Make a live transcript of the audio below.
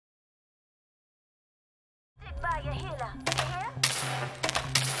healer. You hear?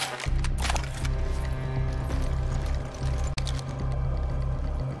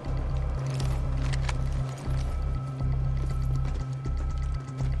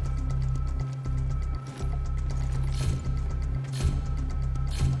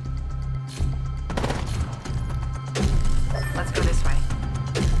 Let's go this way.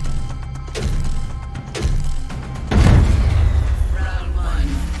 Round one.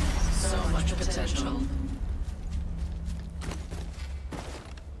 So much potential.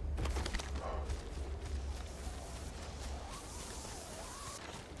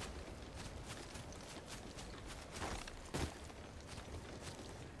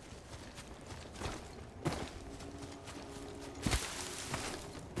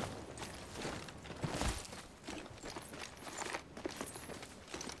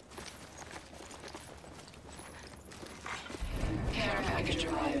 Care package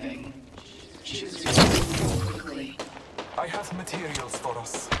arriving. Choose your move quickly. I have materials for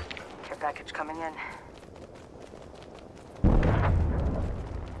us. Care package coming in.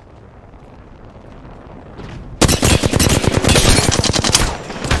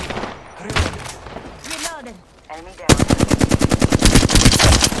 Reloading. Enemy down.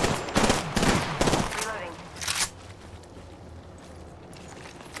 Reloading.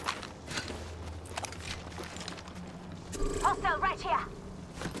 Hostile right here.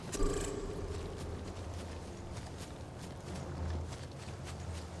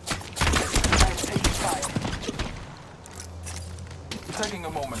 I'm taking fire. Taking a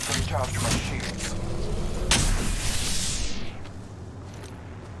moment to recharge my shields.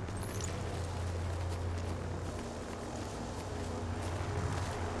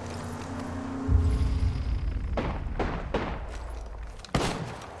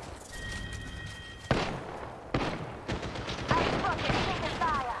 I spotted taking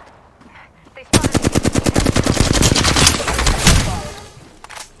fire. They spotted me.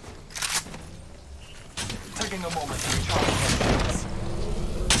 Taking a moment to recharge my shields.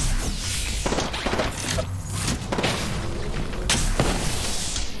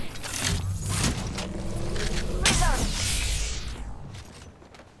 Reloading.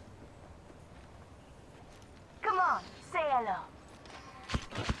 Come on, say hello.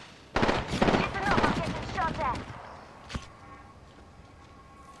 Listen up, I'm getting shot at.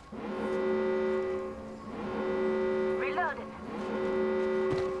 Reloading. Listen up,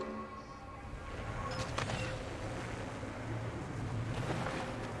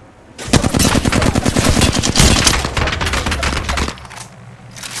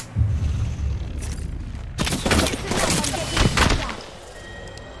 I'm getting shot at.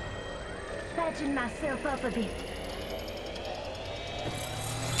 Patching myself up a bit.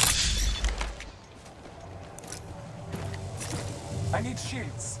 I need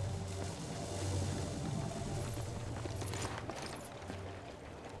shields.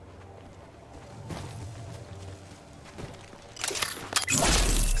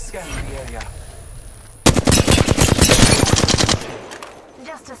 Scanning the area.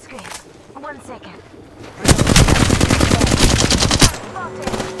 Just a scrape. 1 second. Spotted.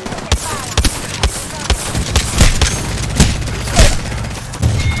 Taking fire.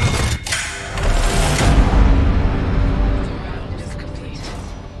 The round is complete.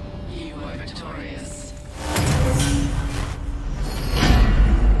 You are victorious.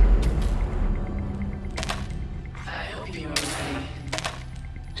 I hope you are ready.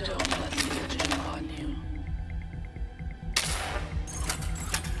 Don't let me get in on you.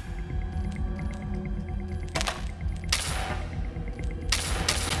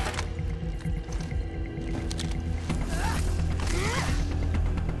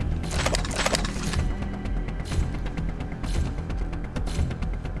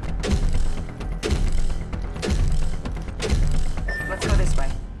 Let's go this way.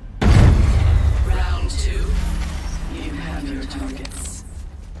 Round two. You have your targets.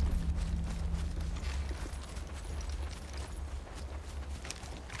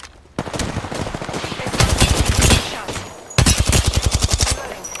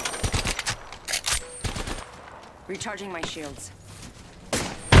 Reloading. Recharging my shields. I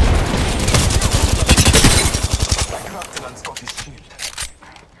cracked an unscottish shield.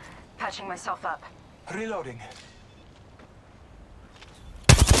 Patching myself up. Reloading.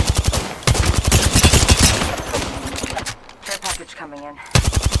 Care package coming in. Enemy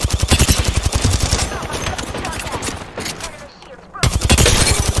shields broke.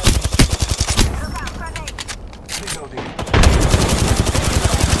 Look out, grenade. Reloading.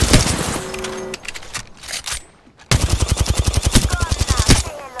 Go on now,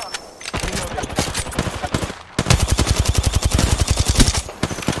 say hello. Reloading.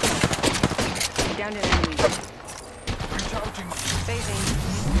 Down to enemy.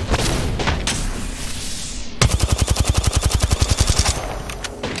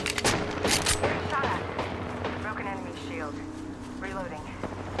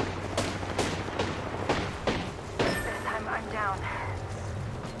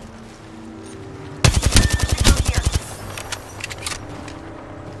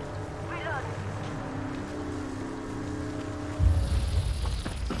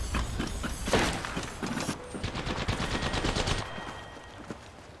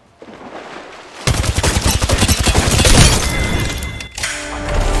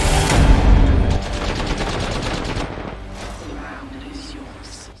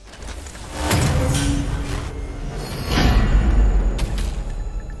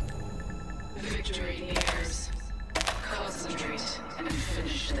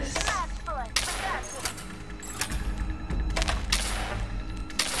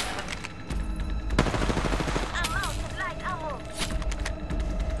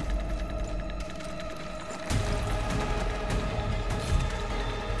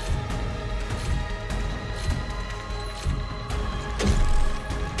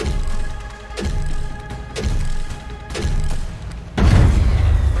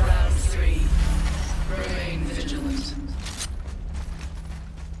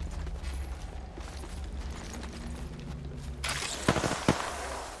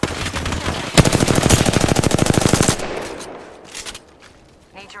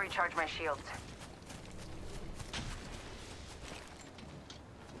 my shields.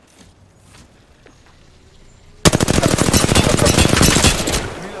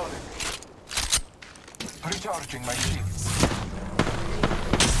 Reloading. Recharging my shields.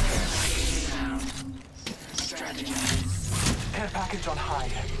 Strategize. Care package on high.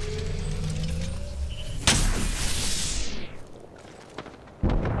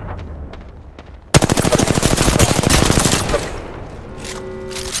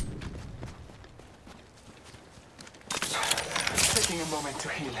 Taking a moment to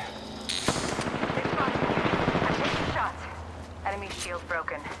heal. They spotted me. I'm taking shots. Enemy shield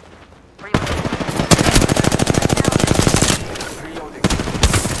broken. Reloading. Reloading.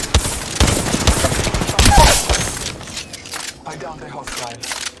 I downed a hostile.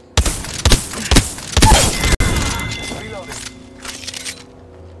 Reloading.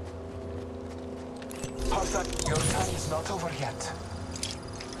 Hostile. Your time is not over yet.